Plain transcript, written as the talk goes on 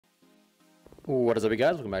What is up, you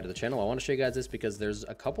guys? Welcome back to the channel. I want to show you guys this because there's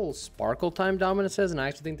a couple sparkle time Dominuses, and I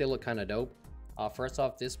actually think they look kind of dope. First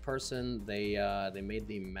off, this person, they made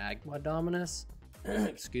the magma Dominus.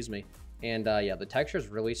 Excuse me. And yeah, the texture is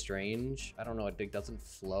really strange. I don't know, it doesn't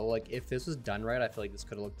flow. Like, if this was done right, I feel like this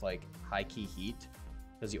could have looked like high-key heat,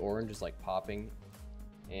 because the orange is like popping.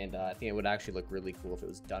 And I think it would actually look really cool if it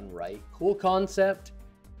was done right. Cool concept.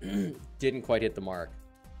 Didn't quite hit the mark.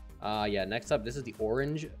 Yeah, next up, this is the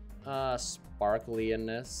orange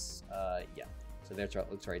sparkliness. Yeah, so there's what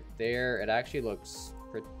it looks right there. It actually looks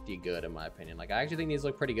pretty good in my opinion. Like, I actually think these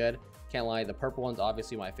look pretty good. Can't lie, the purple one's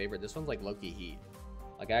obviously my favorite. This one's like low-key heat.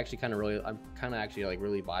 Like, I'm kind of actually like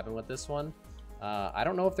really vibing with this one. I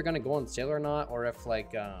don't know if they're gonna go on sale or not, or if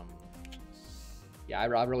like yeah, I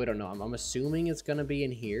really don't know. I'm assuming it's gonna be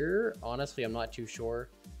in here. Honestly, I'm not too sure.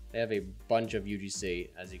 They have a bunch of UGC,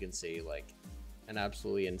 as you can see, like an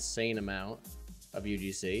absolutely insane amount of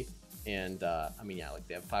UGC. And I mean, yeah, like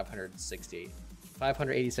they have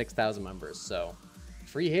 586,000 members. So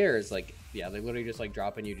free hair is like, yeah, they literally just like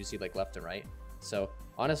drop in UGC like left and right. So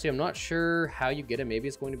honestly, I'm not sure how you get it. Maybe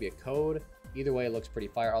it's going to be a code. Either way, it looks pretty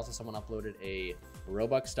fire. Also, someone uploaded a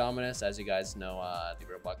Robux Dominus. As you guys know, the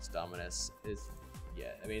Robux Dominus is,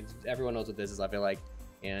 yeah, I mean, everyone knows what this is, I feel like.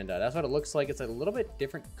 And that's what it looks like. It's a little bit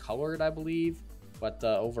different colored, I believe. But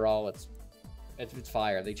overall, it's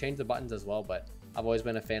fire. They changed the buttons as well, but I've always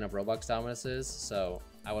been a fan of Robux Dominuses, so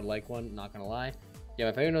I would like one, not gonna lie. Yeah,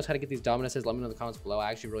 if anyone knows how to get these Dominuses, let me know in the comments below.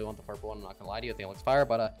 I actually really want the purple one, I'm not gonna lie to you. I think it looks fire,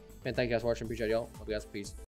 but man, thank you guys for watching. Appreciate y'all. Love you guys. Peace.